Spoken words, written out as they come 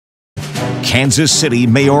Kansas City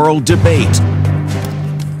mayoral debate.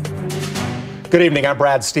 Good evening, I'm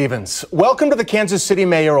Brad Stevens. Welcome to the Kansas City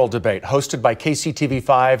mayoral debate, hosted by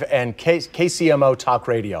KCTV5 and KCMO Talk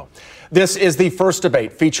Radio. This is the first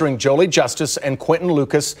debate featuring Jolie Justus and Quinton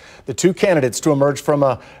Lucas, the two candidates to emerge from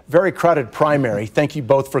a very crowded primary. Thank you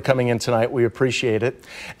both for coming in tonight. We appreciate it.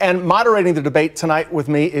 And moderating the debate tonight with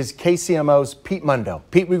me is KCMO's Pete Mundo.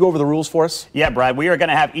 Pete, will you go over the rules for us? Yeah, Brad, we are going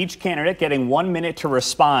to have each candidate getting 1 minute to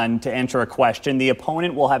respond to answer a question. The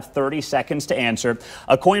opponent will have 30 seconds to answer.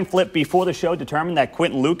 A coin flip before the show determined that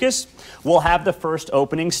Quinton Lucas will have the first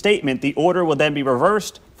opening statement. The order will then be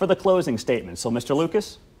reversed for the closing statement. So, Mr.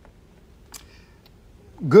 Lucas?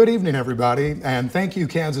 Good evening, everybody, and thank you,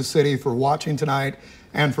 Kansas City, for watching tonight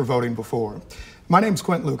and for voting before. My name's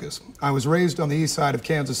Quinton Lucas. I was raised on the east side of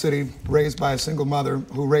Kansas City, raised by a single mother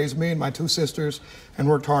who raised me and my two sisters and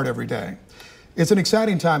worked hard every day. It's an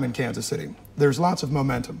exciting time in Kansas City. There's lots of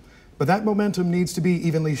momentum, but that momentum needs to be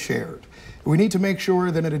evenly shared. We need to make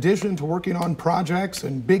sure that in addition to working on projects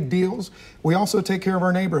and big deals, we also take care of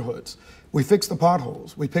our neighborhoods. We fix the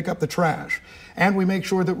potholes, we pick up the trash, and we make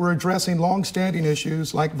sure that we're addressing long-standing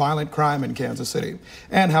issues like violent crime in Kansas City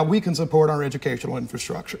and how we can support our educational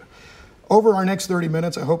infrastructure. Over our next 30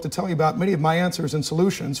 minutes, I hope to tell you about many of my answers and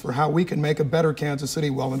solutions for how we can make a better Kansas City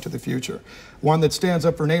well into the future. One that stands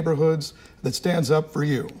up for neighborhoods, that stands up for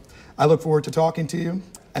you. I look forward to talking to you,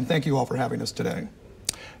 and thank you all for having us today.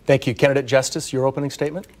 Thank you. Candidate Justus, your opening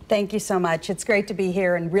statement? Thank you so much. It's great to be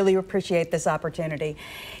here and really appreciate this opportunity.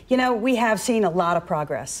 You know, we have seen a lot of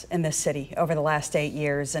progress in this city over the last 8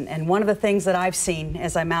 years, and one of the things that I've seen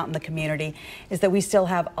as I'm out in the community is that we still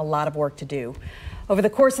have a lot of work to do. Over the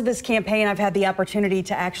course of this campaign, I've had the opportunity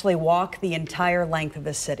to actually walk the entire length of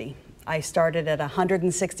this city. I started at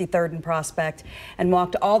 163rd and Prospect and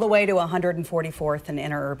walked all the way to 144th and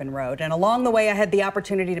Interurban Road. And along the way, I had the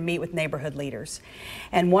opportunity to meet with neighborhood leaders.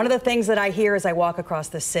 And one of the things that I hear as I walk across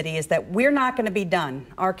the city is that we're not going to be done.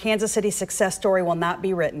 Our Kansas City success story will not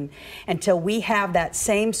be written until we have that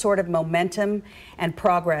same sort of momentum and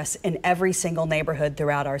progress in every single neighborhood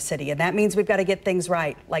throughout our city. And that means we've got to get things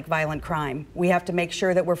right, like violent crime. We have to make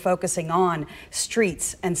sure that we're focusing on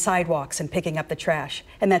streets and sidewalks and picking up the trash.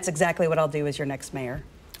 And that's exactly what I'll do as your next mayor.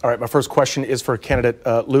 All right, my first question is for candidate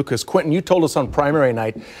Lucas. Quinton, you told us on primary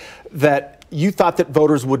night that you thought that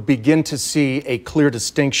voters would begin to see a clear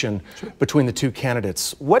distinction between the two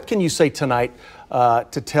candidates. What can you say tonight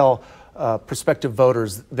to tell prospective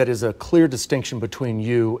voters that is a clear distinction between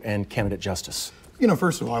you and candidate Justus? You know,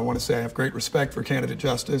 first of all, I want to say I have great respect for candidate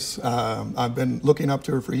Justus. I've been looking up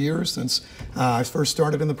to her for years since I first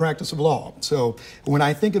started in the practice of law. So when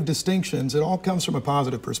I think of distinctions, it all comes from a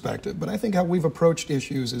positive perspective. But I think how we've approached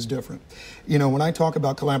issues is different. You know, when I talk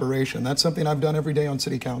about collaboration, that's something I've done every day on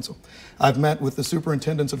city council. I've met with the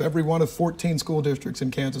superintendents of every one of 14 school districts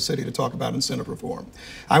in Kansas City to talk about incentive reform.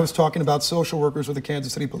 I was talking about social workers with the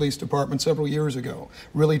Kansas City Police Department several years ago,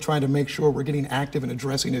 really trying to make sure we're getting active in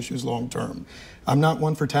addressing issues long term. I'm not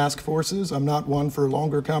one for task forces. I'm not one for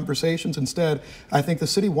longer conversations. Instead, I think the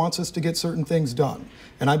city wants us to get certain things done.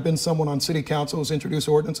 And I've been someone on city council who's introduced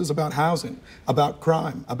ordinances about housing, about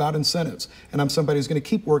crime, about incentives. And I'm somebody who's going to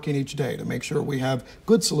keep working each day to make sure we have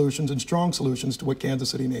good solutions and strong solutions to what Kansas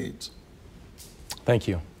City needs. Thank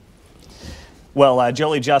you. Well,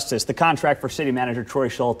 Jolie Justus, the contract for city manager Troy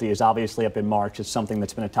Schulte is obviously up in March. It's something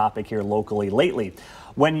that's been a topic here locally lately.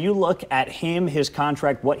 When you look at him, his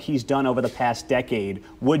contract, what he's done over the past decade,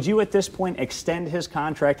 would you at this point extend his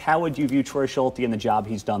contract? How would you view Troy Schulte and the job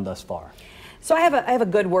he's done thus far? So I have a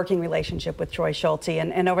good working relationship with Troy Schulte,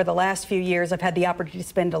 and over the last few years I've had the opportunity to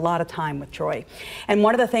spend a lot of time with Troy. And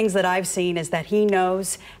one of the things that I've seen is that he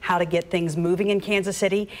knows how to get things moving in Kansas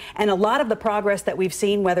City, and a lot of the progress that we've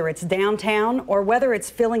seen, whether it's downtown or whether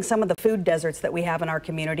it's filling some of the food deserts that we have in our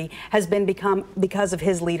community, has been because of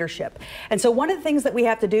his leadership. And so one of the things that we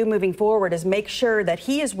have to do moving forward is make sure that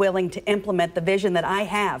he is willing to implement the vision that I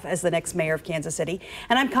have as the next mayor of Kansas City,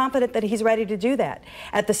 and I'm confident that he's ready to do that.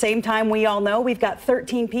 At the same time, we all know we've got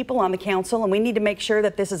 13 people on the council, and we need to make sure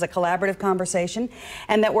that this is a collaborative conversation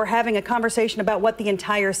and that we're having a conversation about what the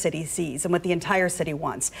entire city sees and what the entire city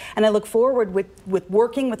wants. And I look forward with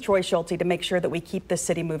working with Troy Schulte to make sure that we keep this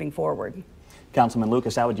city moving forward. Councilman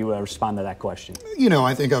Lucas, how would you respond to that question? You know,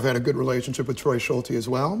 I think I've had a good relationship with Troy Schulte as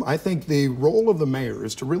well. I think the role of the mayor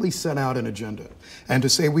is to really set out an agenda and to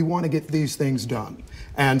say we want to get these things done.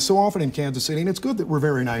 And so often in Kansas City, and it's good that we're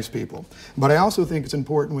very nice people, but I also think it's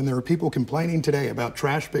important when there are people complaining today about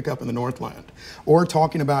trash pickup in the Northland, or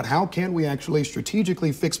talking about how can we actually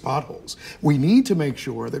strategically fix potholes. We need to make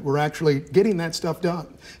sure that we're actually getting that stuff done.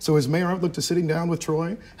 So as mayor, I would look to sitting down with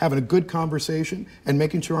Troy, having a good conversation, and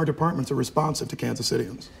making sure our departments are responsive to Kansas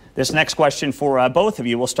Cityans. This next question for both of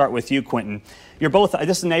you. We'll start with you, Quinton. You're both,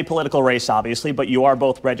 this is an apolitical race, obviously, but you are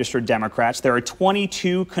both registered Democrats. There are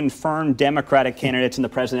 22 confirmed Democratic candidates in the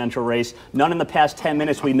presidential race, none in the past 10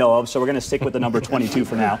 minutes we know of, so we're going to stick with the number 22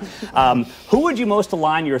 for now. Who would you most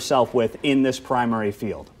align yourself with in this primary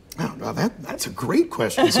field? Oh, well, that's a great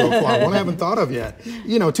question so far, one I haven't thought of yet.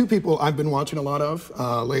 You know, two people I've been watching a lot of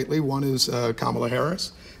lately. One is Kamala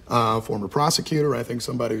Harris. Former prosecutor, I think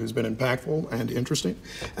somebody who's been impactful and interesting.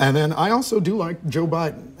 And then I also do like Joe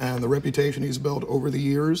Biden and the reputation he's built over the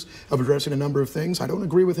years of addressing a number of things. I don't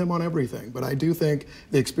agree with him on everything, but I do think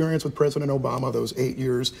the experience with President Obama, those 8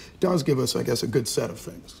 years, does give us, I guess, a good set of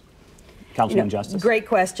things. Councilman Justus. Great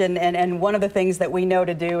question, and one of the things that we know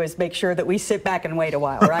to do is make sure that we sit back and wait a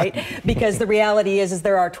while, right? Because the reality is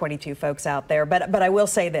there are 22 folks out there, but I will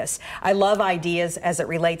say this. I love ideas as it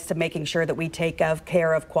relates to making sure that we take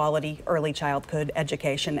care of quality early childhood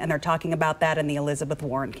education, and they're talking about that in the Elizabeth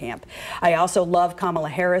Warren camp. I also love Kamala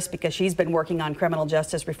Harris because she's been working on criminal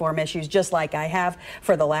justice reform issues just like I have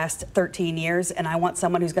for the last 13 years, and I want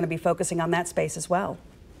someone who's going to be focusing on that space as well.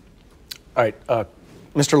 All right.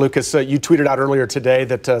 Mr. Lucas, you tweeted out earlier today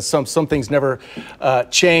that some things never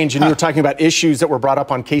change, and you were talking about issues that were brought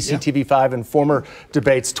up on KSMO-TV in former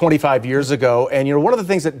debates 25 years ago. And you know, one of the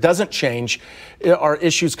things that doesn't change are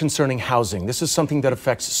issues concerning housing. This is something that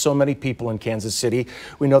affects so many people in Kansas City.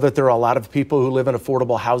 We know that there are a lot of people who live in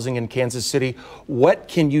affordable housing in Kansas City. What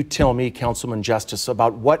can you tell me, Councilman Justus,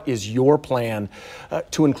 about what is your plan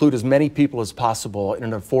to include as many people as possible in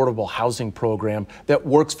an affordable housing program that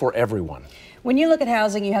works for everyone? When you look at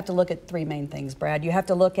housing, you have to look at three main things, Brad. You have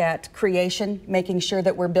to look at creation, making sure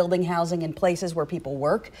that we're building housing in places where people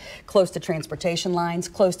work, close to transportation lines,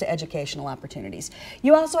 close to educational opportunities.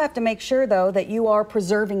 You also have to make sure, though, that you are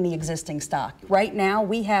preserving the existing stock. Right now,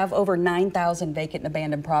 we have over 9,000 vacant and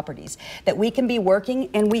abandoned properties that we can be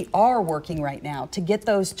working, and we are working right now, to get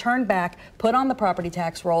those turned back, put on the property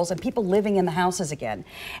tax rolls, and people living in the houses again.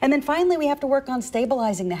 And then finally, we have to work on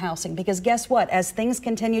stabilizing the housing, because guess what? As things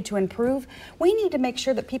continue to improve, we need to make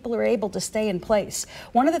sure that people are able to stay in place.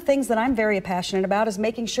 One of the things that I'm very passionate about is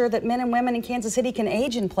making sure that men and women in Kansas City can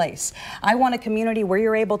age in place. I want a community where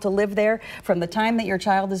you're able to live there from the time that your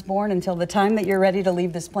child is born until the time that you're ready to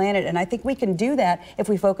leave this planet, and I think we can do that if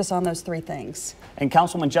we focus on those three things. And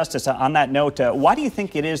Councilman Justus, on that note, why do you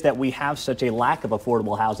think it is that we have such a lack of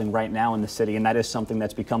affordable housing right now in the city, and that is something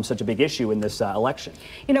that's become such a big issue in this election?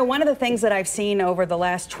 You know, one of the things that I've seen over the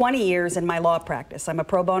last 20 years in my law practice, I'm a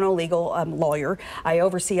pro bono legal lawyer. I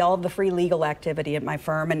oversee all of the free legal activity at my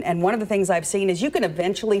firm, and one of the things I've seen is you can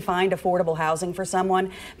eventually find affordable housing for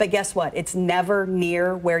someone, but guess what? It's never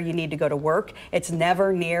near where you need to go to work, it's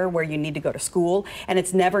never near where you need to go to school, and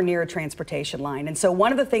it's never near a transportation line. And so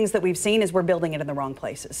one of the things that we've seen is we're building it in the wrong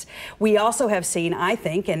places. We also have seen, I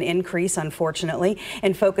think, an increase, unfortunately,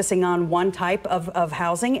 in focusing on one type of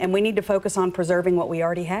housing, and we need to focus on preserving what we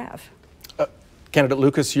already have. Candidate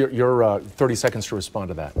Lucas, your 30 seconds to respond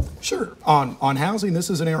to that. Sure. On housing, this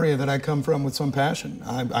is an area that I come from with some passion.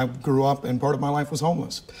 I grew up and part of my life was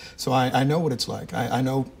homeless. So I know what it's like. I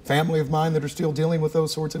know family of mine that are still dealing with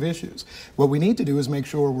those sorts of issues. What we need to do is make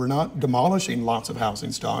sure we're not demolishing lots of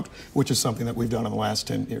housing stock, which is something that we've done in the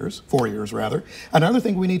last 4 years rather. Another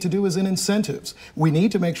thing we need to do is in incentives. We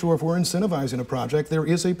need to make sure if we're incentivizing a project, there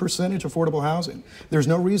is a percentage affordable housing. There's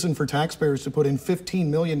no reason for taxpayers to put in $15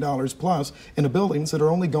 million plus in a buildings that are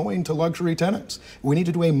only going to luxury tenants. We need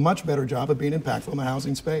to do a much better job of being impactful in the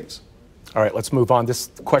housing space. All right, let's move on. This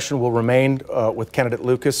question will remain with candidate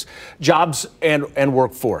Lucas. Jobs and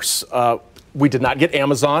workforce. We did not get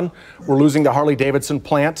Amazon. We're losing the Harley-Davidson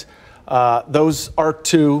plant. Those are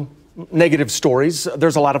two negative stories.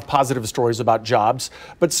 There's a lot of positive stories about jobs,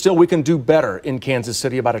 but still we can do better in Kansas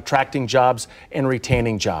City about attracting jobs and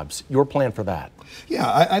retaining jobs. Your plan for that?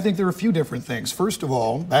 Yeah, I think there are a few different things. First of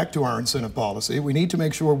all, back to our incentive policy, we need to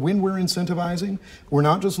make sure when we're incentivizing, we're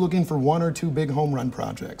not just looking for one or two big home run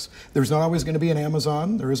projects. There's not always going to be an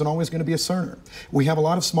Amazon. There isn't always going to be a Cerner. We have a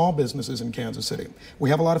lot of small businesses in Kansas City. We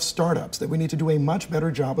have a lot of startups that we need to do a much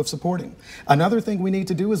better job of supporting. Another thing we need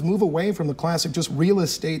to do is move away from the classic just real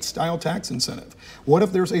estate style tax incentive. What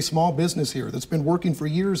if there's a small business here that's been working for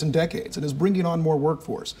years and decades and is bringing on more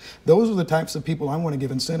workforce? Those are the types of people I want to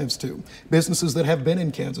give incentives to. Businesses that that have been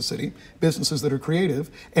in Kansas City, businesses that are creative,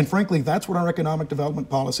 and frankly, that's what our economic development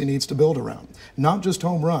policy needs to build around. Not just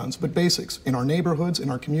home runs, but basics in our neighborhoods, in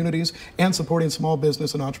our communities, and supporting small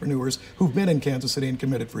business and entrepreneurs who've been in Kansas City and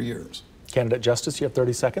committed for years. Candidate Justus, you have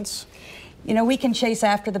 30 seconds. You know, we can chase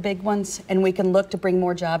after the big ones, and we can look to bring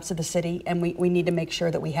more jobs to the city, and we need to make sure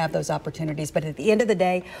that we have those opportunities. But at the end of the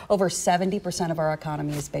day, over 70% of our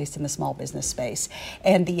economy is based in the small business space.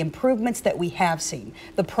 And the improvements that we have seen,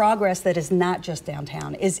 the progress that is not just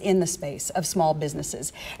downtown, is in the space of small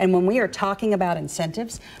businesses. And when we are talking about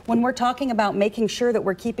incentives, when we're talking about making sure that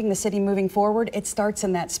we're keeping the city moving forward, it starts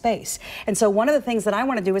in that space. And so one of the things that I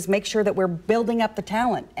want to do is make sure that we're building up the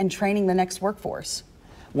talent and training the next workforce.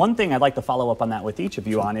 One thing I'd like to follow up on that with each of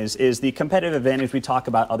you on is the competitive advantage. We talk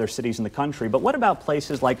about other cities in the country, but what about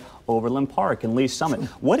places like Overland Park and Lee Summit?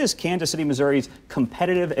 What is Kansas City, Missouri's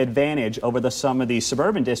competitive advantage over some of these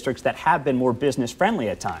suburban districts that have been more business friendly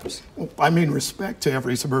at times? Well, I mean, respect to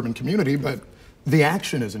every suburban community, but the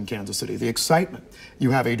action is in Kansas City, the excitement. You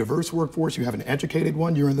have a diverse workforce, you have an educated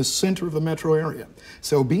one, you're in the center of the metro area.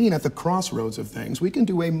 So being at the crossroads of things, we can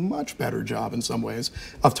do a much better job in some ways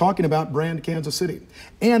of talking about brand Kansas City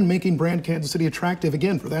and making brand Kansas City attractive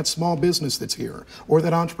again for that small business that's here or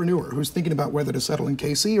that entrepreneur who's thinking about whether to settle in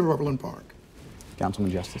KC or Overland Park.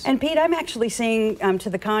 Councilman Justus. And Pete, I'm actually seeing, to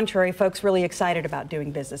the contrary, folks really excited about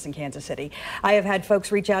doing business in Kansas City. I have had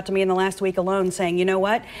folks reach out to me in the last week alone saying, you know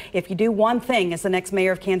what, if you do one thing as the next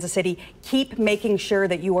mayor of Kansas City, keep making sure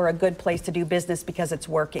that you are a good place to do business because it's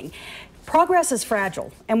working. Progress is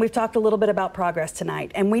fragile, and we've talked a little bit about progress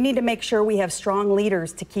tonight, and we need to make sure we have strong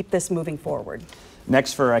leaders to keep this moving forward.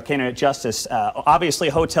 Next for Candidate Justus, obviously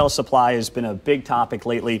hotel supply has been a big topic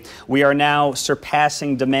lately. We are now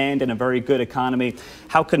surpassing demand in a very good economy.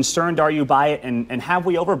 How concerned are you by it, and have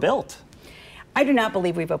we overbuilt? I do not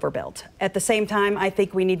believe we've overbuilt. At the same time, I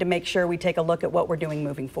think we need to make sure we take a look at what we're doing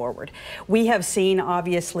moving forward. We have seen,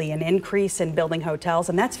 obviously, an increase in building hotels,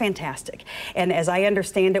 and that's fantastic. And as I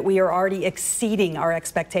understand it, we are already exceeding our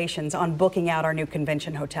expectations on booking out our new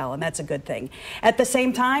convention hotel, and that's a good thing. At the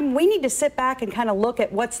same time, we need to sit back and kind of look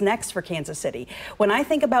at what's next for Kansas City. When I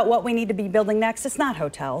think about what we need to be building next, it's not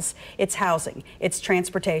hotels, it's housing, it's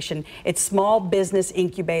transportation, it's small business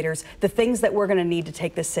incubators, the things that we're going to need to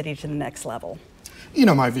take this city to the next level. You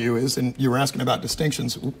know, my view is, and you were asking about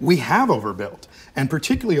distinctions, we have overbuilt, and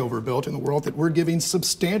particularly overbuilt in the world that we're giving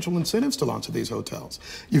substantial incentives to lots of these hotels.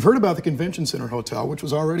 You've heard about the Convention Center Hotel, which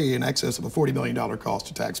was already in excess of a $40 million cost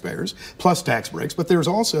to taxpayers, plus tax breaks, but there's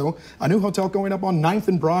also a new hotel going up on 9th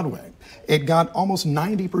and Broadway. It got almost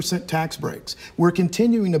 90% tax breaks. We're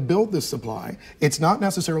continuing to build this supply. It's not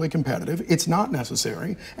necessarily competitive, it's not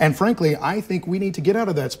necessary, and frankly, I think we need to get out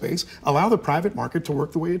of that space, allow the private market to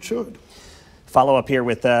work the way it should. Follow up here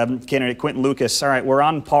with candidate Quinton Lucas. All right, we're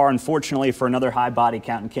on par, unfortunately, for another high body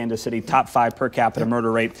count in Kansas City, top 5 per capita murder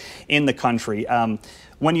rate in the country.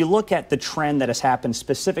 When you look at the trend that has happened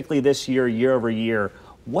specifically this year, year over year,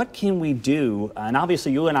 what can we do? And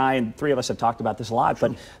obviously you and I and 3 of us have talked about this a lot,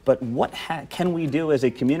 but what can we do as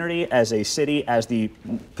a community, as a city, as the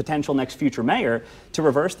potential next future mayor to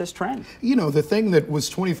reverse this trend? You know, the thing that was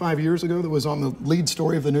 25 years ago that was on the lead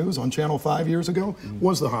story of the news on Channel 5 years ago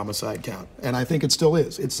was the homicide count. And I think it still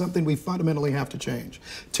is. It's something we fundamentally have to change.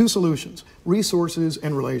 2 solutions, resources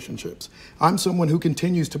and relationships. I'm someone who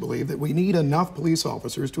continues to believe that we need enough police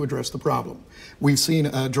officers to address the problem. We've seen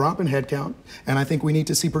a drop in headcount, and I think we need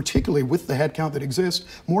to see, particularly with the headcount that exists,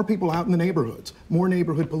 more people out in the neighborhoods, more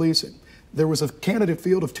neighborhood policing. There was a candidate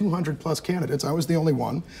field of 200 plus candidates. I was the only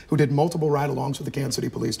one who did multiple ride-alongs with the Kansas City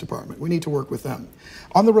Police Department. We need to work with them.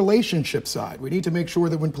 On the relationship side, we need to make sure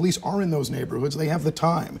that when police are in those neighborhoods, they have the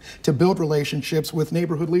time to build relationships with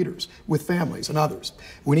neighborhood leaders, with families and others.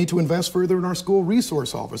 We need to invest further in our school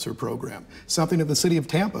resource officer program, something that the city of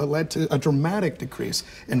Tampa led to a dramatic decrease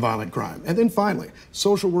in violent crime. And then finally,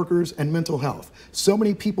 social workers and mental health. So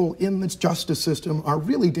many people in the justice system are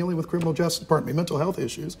really dealing with criminal justice department, mental health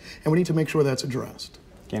issues, and we need to make sure that's addressed.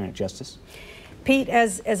 Candidate Justus. Pete,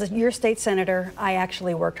 as your state senator, I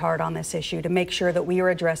actually worked hard on this issue to make sure that we are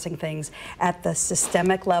addressing things at the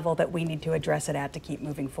systemic level that we need to address it at to keep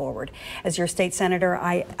moving forward. As your state senator,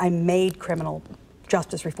 I made criminal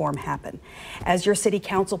justice reform happen. As your city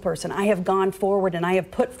council person, I have gone forward and I have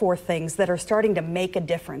put forth things that are starting to make a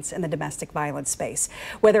difference in the domestic violence space.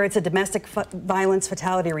 Whether it's a domestic violence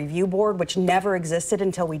fatality review board, which never existed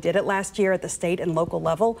until we did it last year at the state and local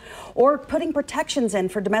level, or putting protections in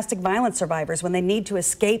for domestic violence survivors when they need to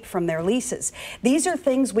escape from their leases. These are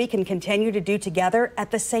things we can continue to do together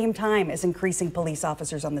at the same time as increasing police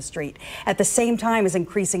officers on the street, at the same time as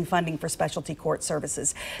increasing funding for specialty court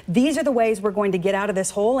services. These are the ways we're going to get out out of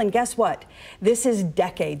this hole. And guess what? This is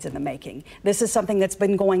decades in the making. This is something that's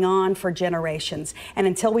been going on for generations. And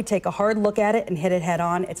until we take a hard look at it and hit it head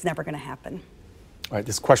on, it's never going to happen. All right,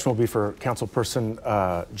 this question will be for Councilperson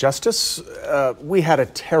Justus. We had a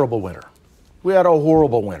terrible winter. We had a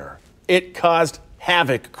horrible winter. It caused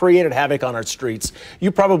havoc, created havoc on our streets.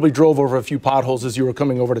 You probably drove over a few potholes as you were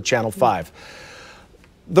coming over to Channel 5.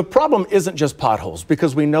 The problem isn't just potholes,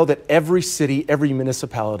 because we know that every city, every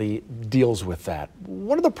municipality deals with that.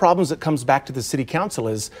 One of the problems that comes back to the city council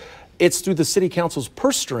is it's through the city council's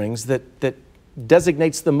purse strings that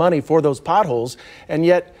designates the money for those potholes, and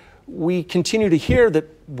yet we continue to hear that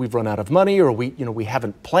we've run out of money, or we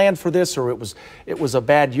haven't planned for this, or it was a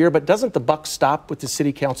bad year. But doesn't the buck stop with the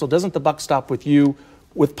city council? Doesn't the buck stop with you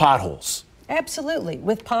with potholes? Absolutely,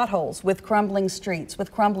 with potholes, with crumbling streets,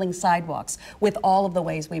 with crumbling sidewalks, with all of the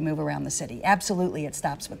ways we move around the city. Absolutely, it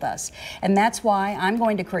stops with us. And that's why I'm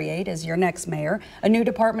going to create, as your next mayor, a new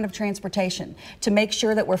Department of Transportation to make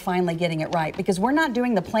sure that we're finally getting it right, because we're not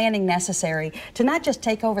doing the planning necessary to not just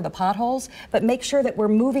take over the potholes, but make sure that we're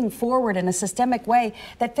moving forward in a systemic way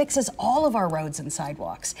that fixes all of our roads and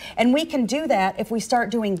sidewalks. And we can do that if we start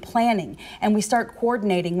doing planning and we start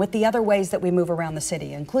coordinating with the other ways that we move around the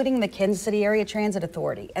city, including the Kansas City Area Transit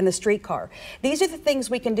Authority and the streetcar. These are the things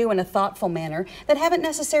we can do in a thoughtful manner that haven't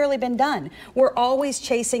necessarily been done. We're always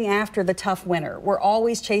chasing after the tough winter. We're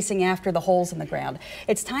always chasing after the holes in the ground.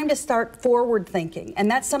 It's time to start forward thinking, and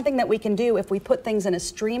that's something that we can do if we put things in a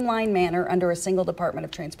streamlined manner under a single Department of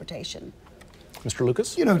Transportation. Mr.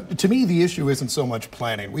 Lucas? You know, to me, the issue isn't so much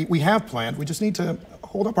planning. We have planned. We just need to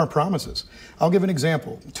hold up our promises. I'll give an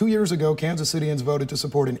example. 2 years ago, Kansas Cityans voted to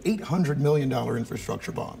support an $800 million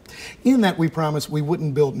infrastructure bond. In that, we promised we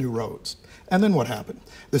wouldn't build new roads. And then what happened?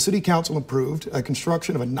 The city council approved a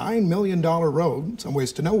construction of a $9 million road, some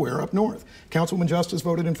ways to nowhere, up north. Councilman Justus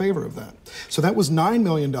voted in favor of that. So that was $9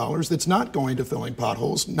 million that's not going to filling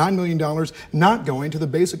potholes, $9 million not going to the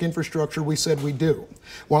basic infrastructure we said we'd do.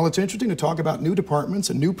 While it's interesting to talk about new departments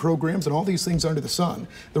and new programs and all these things under the sun,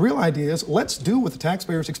 the real idea is let's do what the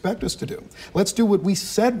taxpayers expect us to do. Let's do what we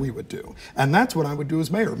said we would do. And that's what I would do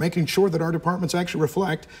as mayor, making sure that our departments actually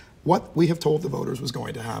reflect what we have told the voters was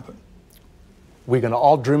going to happen. We're going to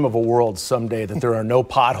all dream of a world someday that there are no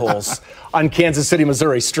potholes on Kansas City,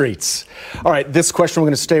 Missouri streets. All right, this question, we're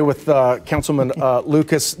going to stay with Councilman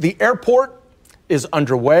Lucas. The airport is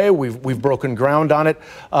underway. We've broken ground on it.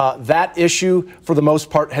 That issue, for the most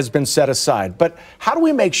part, has been set aside. But how do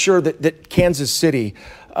we make sure that Kansas City,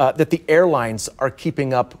 that the airlines are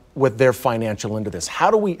keeping up with their financial end of this? How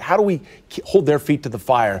do we hold their feet to the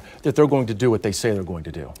fire that they're going to do what they say they're going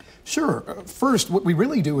to do? Sure. First, what we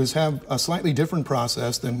really do is have a slightly different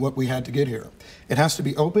process than what we had to get here. It has to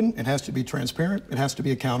be open, it has to be transparent, it has to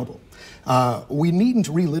be accountable. We needn't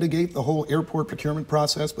relitigate the whole airport procurement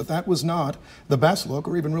process, but that was not the best look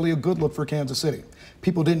or even really a good look for Kansas City.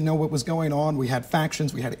 People didn't know what was going on. We had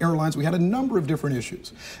factions, we had airlines, we had a number of different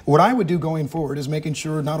issues. What I would do going forward is making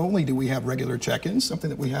sure not only do we have regular check-ins, something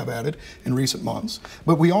that we have added in recent months,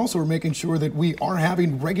 but we also are making sure that we are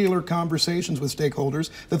having regular conversations with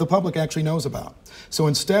stakeholders that the public actually knows about. So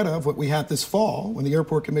instead of what we had this fall, when the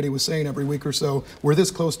airport committee was saying every week or so, we're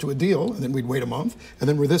this close to a deal, and then we'd wait a month, and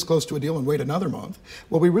then we're this close to a deal and wait another month,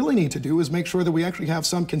 what we really need to do is make sure that we actually have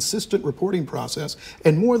some consistent reporting process,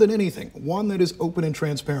 and more than anything, one that is open and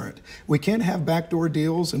transparent. We can't have backdoor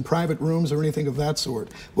deals in private rooms or anything of that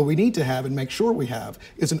sort. What we need to have and make sure we have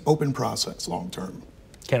is an open process long term.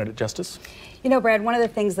 Candidate Justus? You know, Brad, one of the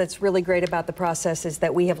things that's really great about the process is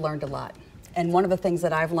that we have learned a lot. And one of the things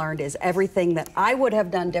that I've learned is everything that I would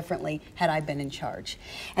have done differently had I been in charge.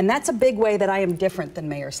 And that's a big way that I am different than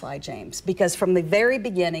Mayor Sly James, because from the very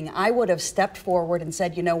beginning, I would have stepped forward and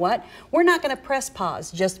said, you know what, we're not going to press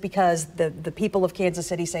pause just because the people of Kansas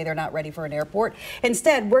City say they're not ready for an airport.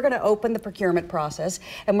 Instead, we're going to open the procurement process,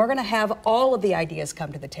 and we're going to have all of the ideas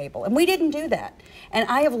come to the table. And we didn't do that. And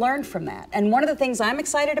I have learned from that. And one of the things I'm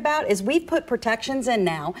excited about is we've put protections in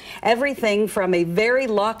now, everything from a very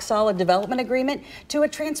lock-solid development agreement to a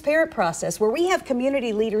transparent process where we have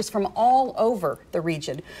community leaders from all over the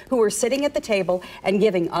region who are sitting at the table and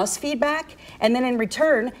giving us feedback, and then in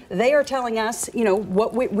return they are telling us, you know,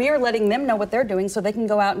 what we are letting them know what they're doing so they can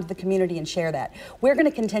go out into the community and share that. We're going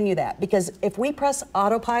to continue that, because if we press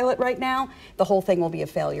autopilot right now, the whole thing will be a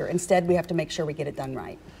failure. Instead, we have to make sure we get it done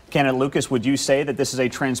right. Candidate Lucas, would you say that this is a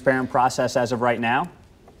transparent process as of right now?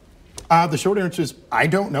 The short answer is I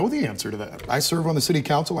don't know the answer to that. I serve on the city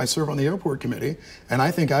council, I serve on the airport committee, and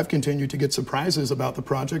I think I've continued to get surprises about the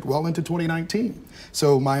project well into 2019.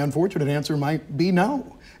 So my unfortunate answer might be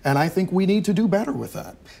no. And I think we need to do better with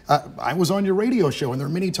that. I was on your radio show, and there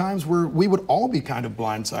are many times where we would all be kind of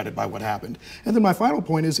blindsided by what happened. And then my final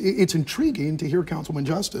point is it's intriguing to hear Councilwoman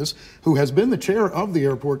Justus, who has been the chair of the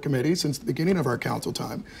airport committee since the beginning of our council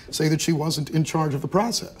time, say that she wasn't in charge of the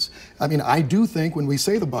process. I mean, I do think when we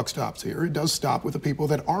say the buck stops here, it does stop with the people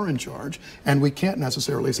that are in charge, and we can't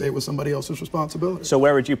necessarily say it was somebody else's responsibility. So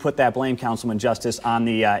where would you put that blame, Councilman Justus, on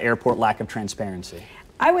the airport lack of transparency?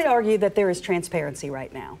 I would argue that there is transparency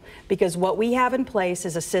right now, because what we have in place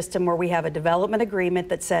is a system where we have a development agreement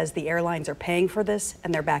that says the airlines are paying for this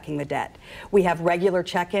and they're backing the debt. We have regular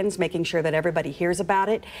check-ins, making sure that everybody hears about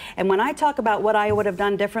it. And when I talk about what I would have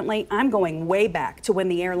done differently, I'm going way back to when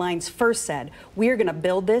the airlines first said, we're going to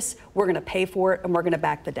build this, we're going to pay for it, and we're going to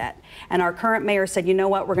back the debt. And our current mayor said, you know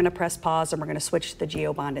what, we're going to press pause and we're going to switch to the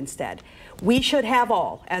GO bond instead. We should have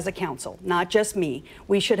all, as a council, not just me,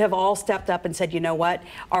 we should have all stepped up and said, you know what,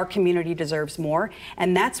 our community deserves more.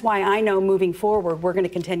 And that's why I know moving forward, we're going to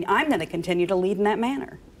continue, I'm going to continue to lead in that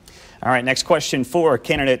manner. All right, next question for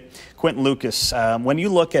candidate Quinton Lucas. When you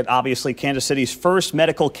look at, obviously, Kansas City's first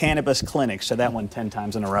medical cannabis clinic, so that one 10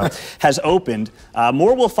 times in a row, has opened,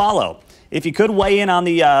 more will follow. If you could weigh in on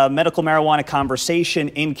the medical marijuana conversation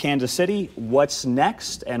in Kansas City, what's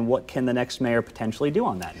next, and what can the next mayor potentially do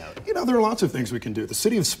on that note? You know, there are lots of things we can do. The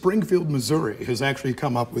city of Springfield, Missouri has actually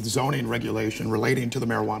come up with zoning regulation relating to the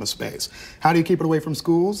marijuana space. How do you keep it away from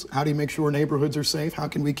schools? How do you make sure neighborhoods are safe? How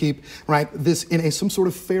can we keep this in some sort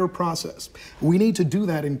of fair process? We need to do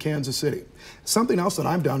that in Kansas City. Something else that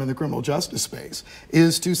I've done in the criminal justice space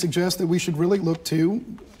is to suggest that we should really look to,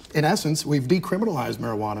 in essence, we've decriminalized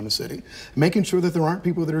marijuana in the city, making sure that there aren't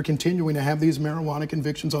people that are continuing to have these marijuana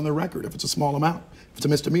convictions on their record if it's a small amount, if it's a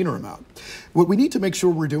misdemeanor amount. What we need to make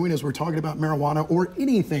sure we're doing as we're talking about marijuana or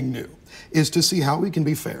anything new is to see how we can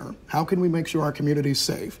be fair, how can we make sure our community is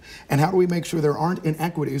safe, and how do we make sure there aren't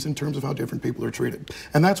inequities in terms of how different people are treated.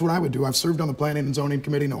 And that's what I would do. I've served on the Planning and Zoning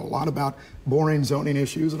Committee, know a lot about boring zoning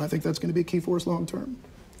issues, and I think that's going to be key for us long term.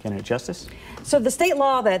 Candidate Justus? So the state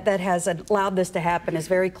law that has allowed this to happen is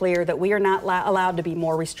very clear that we are not allowed to be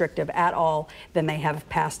more restrictive at all than they have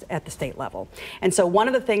passed at the state level. And so one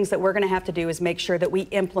of the things that we're going to have to do is make sure that we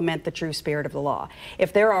implement the true spirit of the law.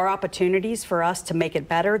 If there are opportunities for us to make it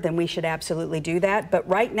better, then we should absolutely do that. But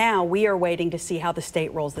right now, we are waiting to see how the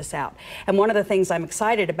state rolls this out. And one of the things I'm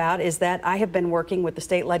excited about is that I have been working with the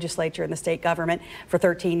state legislature and the state government for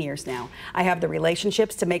 13 years now. I have the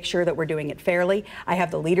relationships to make sure that we're doing it fairly. I have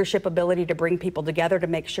the leadership ability to bring people together to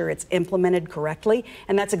make sure it's implemented correctly,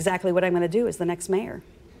 and that's exactly what I'm going to do as the next mayor.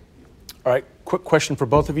 All right, quick question for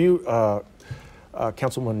both of you.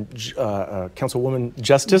 Councilwoman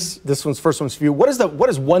Justus, first one's for you. What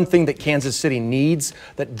is one thing that Kansas City needs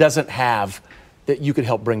that doesn't have that you could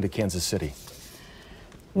help bring to Kansas City?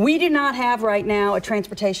 We do not have right now a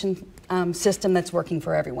transportation system that's working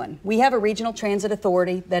for everyone. We have a regional transit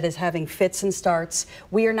authority that is having fits and starts.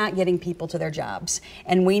 We are not getting people to their jobs,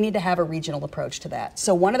 and we need to have a regional approach to that.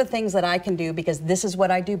 So one of the things that I can do, because this is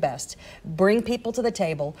what I do best, bring people to the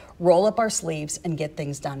table, roll up our sleeves, and get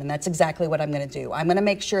things done. And that's exactly what I'm going to do. I'm going to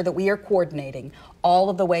make sure that we are coordinating all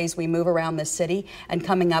of the ways we move around this city and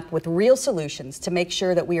coming up with real solutions to make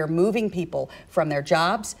sure that we are moving people from their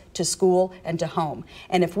jobs to school and to home.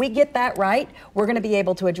 And if we get that right, we're going to be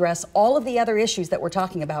able to address all of the other issues that we're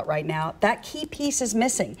talking about right now. That key piece is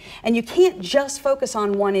missing. And you can't just focus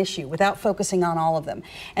on one issue without focusing on all of them.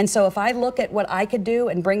 And so if I look at what I could do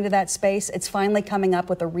and bring to that space, it's finally coming up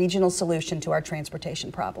with a regional solution to our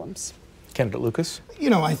transportation problems. Candidate Lucas? You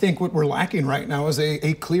know, I think what we're lacking right now is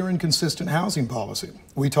a clear and consistent housing policy.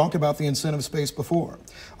 We talked about the incentive space before.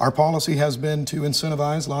 Our policy has been to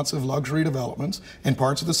incentivize lots of luxury developments in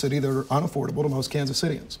parts of the city that are unaffordable to most Kansas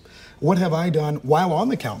Cityans. What have I done while on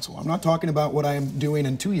the council? I'm not talking about what I am doing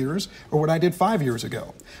in 2 years or what I did 5 years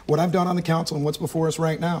ago. What I've done on the council and what's before us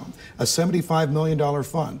right now, a $75 million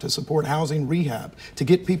fund to support housing rehab, to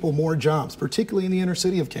get people more jobs, particularly in the inner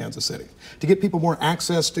city of Kansas City, to get people more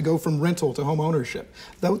access to go from rental to home ownership.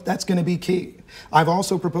 That's going to be key. I've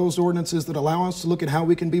also proposed ordinances that allow us to look at how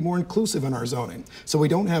we can be more inclusive in our zoning, so we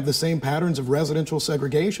don't have the same patterns of residential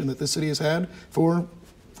segregation that the city has had for,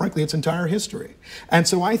 frankly, its entire history. And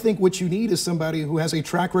so I think what you need is somebody who has a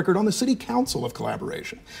track record on the city council of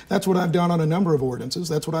collaboration. That's what I've done on a number of ordinances.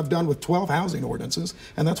 That's what I've done with 12 housing ordinances,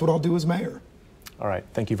 and that's what I'll do as mayor. All right,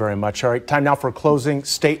 thank you very much. All right, time now for closing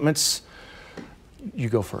statements. You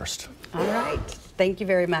go first. All right, thank you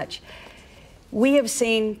very much. We have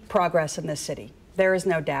seen progress in this city. There is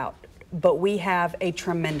no doubt, but we have a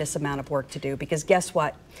tremendous amount of work to do, because guess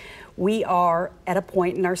what? We are at a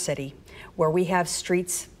point in our city where we have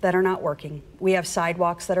streets that are not working, we have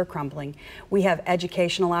sidewalks that are crumbling, we have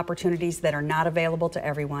educational opportunities that are not available to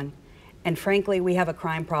everyone, and frankly, we have a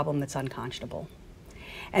crime problem that's unconscionable.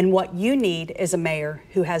 And what you need is a mayor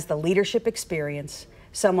who has the leadership experience,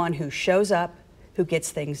 someone who shows up, who gets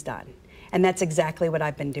things done. And that's exactly what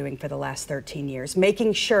I've been doing for the last 13 years,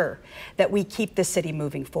 making sure that we keep the city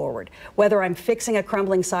moving forward. Whether I'm fixing a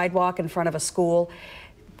crumbling sidewalk in front of a school,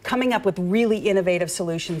 coming up with really innovative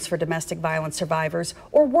solutions for domestic violence survivors,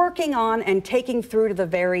 or working on and taking through to the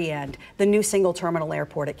very end the new single terminal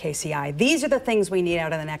airport at KCI. These are the things we need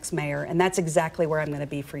out of the next mayor, and that's exactly where I'm going to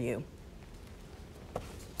be for you.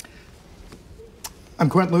 I'm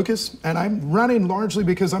Quinton Lucas, and I'm running largely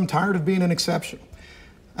because I'm tired of being an exception.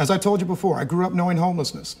 As I told you before, I grew up knowing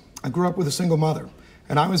homelessness. I grew up with a single mother,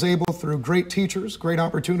 and I was able, through great teachers, great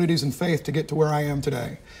opportunities, and faith, to get to where I am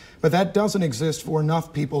today. But that doesn't exist for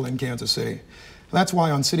enough people in Kansas City. That's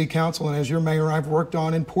why on City Council and as your mayor, I've worked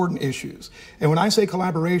on important issues. And when I say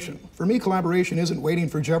collaboration, for me, collaboration isn't waiting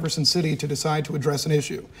for Jefferson City to decide to address an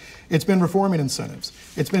issue. It's been reforming incentives.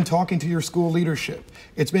 It's been talking to your school leadership.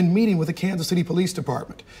 It's been meeting with the Kansas City Police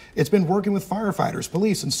Department. It's been working with firefighters,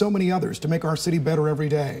 police, and so many others to make our city better every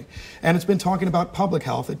day. And it's been talking about public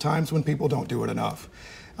health at times when people don't do it enough.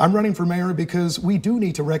 I'm running for mayor because we do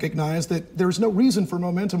need to recognize that there's no reason for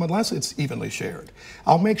momentum unless it's evenly shared.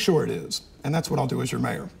 I'll make sure it is, and that's what I'll do as your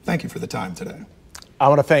mayor. Thank you for the time today. I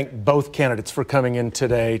want to thank both candidates for coming in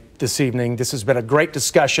today, this evening. This has been a great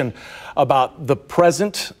discussion about the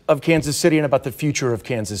present of Kansas City and about the future of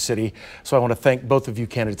Kansas City. So I want to thank both of you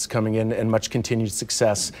candidates coming in, and much continued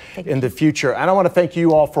success in the future. And I want to thank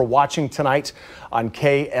you all for watching tonight on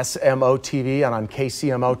KSMO-TV and on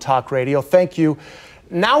KCMO Talk Radio. Thank you.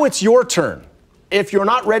 Now it's your turn. If you're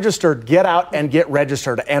not registered, get out and get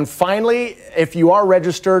registered. And finally, if you are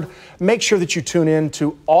registered, make sure that you tune in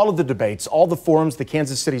to all of the debates, all the forums. The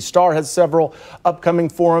Kansas City Star has several upcoming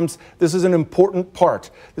forums. This is an important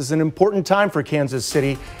part. This is an important time for Kansas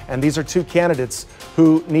City. And these are two candidates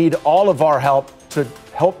who need all of our help to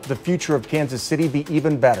help the future of Kansas City be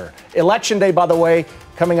even better. Election Day, by the way,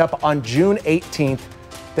 coming up on June 18th.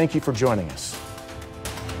 Thank you for joining us.